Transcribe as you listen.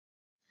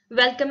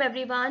Welcome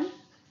everyone.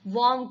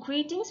 Warm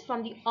greetings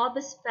from the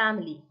Orbis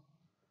family.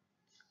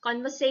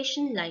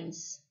 Conversation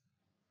lines.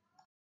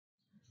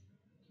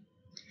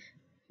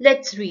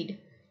 Let's read.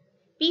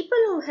 People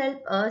who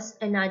help us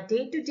in our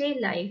day-to-day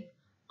life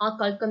are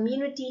called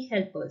community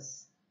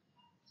helpers.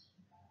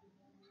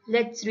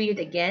 Let's read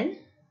it again.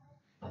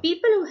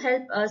 People who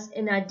help us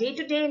in our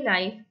day-to-day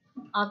life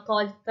are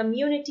called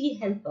community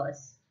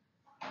helpers.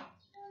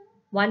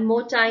 One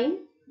more time.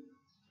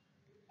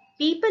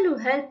 People who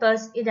help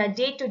us in our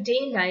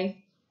day-to-day life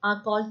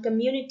are called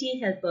community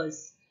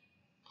helpers.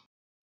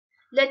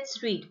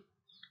 Let's read.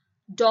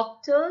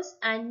 Doctors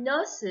and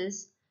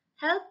nurses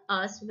help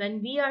us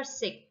when we are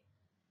sick.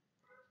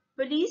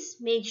 Police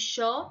make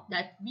sure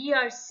that we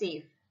are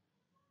safe.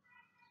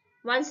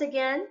 Once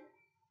again,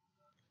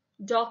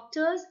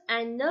 doctors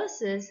and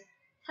nurses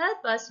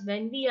help us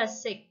when we are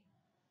sick.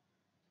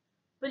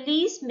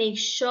 Police make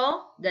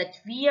sure that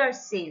we are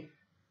safe.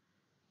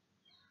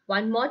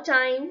 One more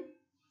time.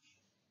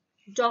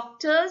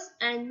 Doctors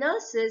and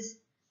nurses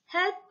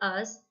help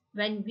us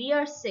when we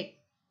are sick.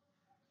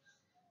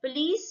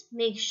 Police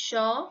make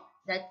sure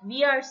that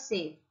we are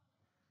safe.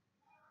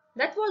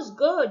 That was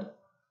good.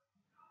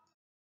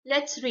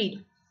 Let's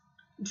read.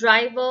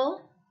 Driver,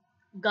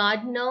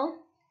 gardener,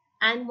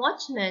 and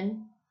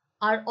watchman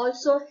are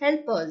also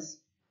helpers.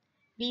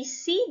 We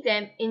see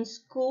them in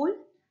school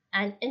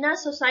and in our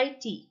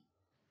society.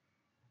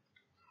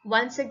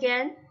 Once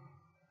again,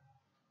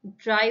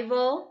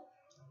 driver,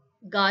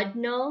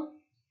 gardener,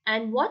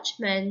 and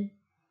watchman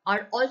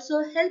are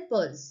also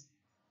helpers.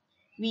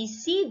 We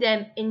see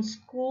them in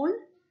school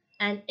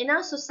and in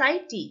our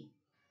society.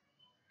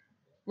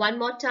 One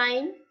more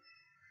time,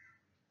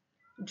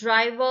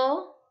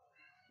 driver,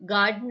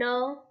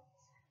 gardener,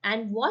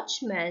 and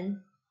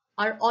watchman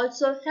are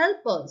also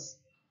helpers.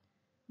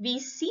 We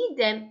see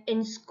them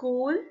in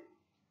school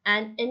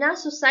and in our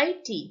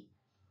society.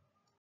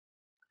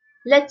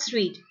 Let's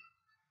read.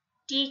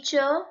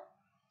 Teacher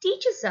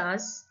teaches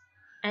us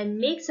and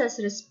makes us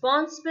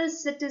responsible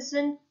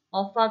citizens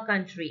of our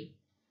country.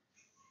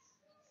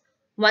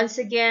 Once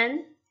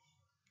again,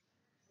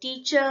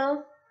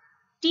 teacher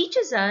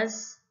teaches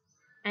us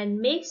and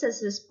makes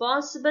us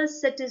responsible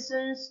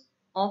citizens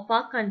of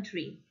our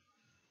country.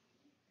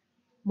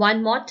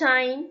 One more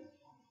time,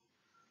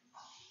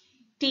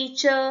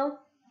 teacher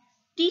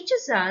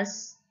teaches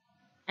us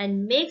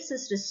and makes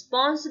us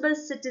responsible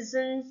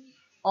citizens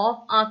of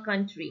our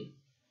country.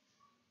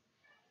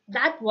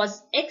 That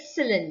was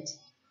excellent.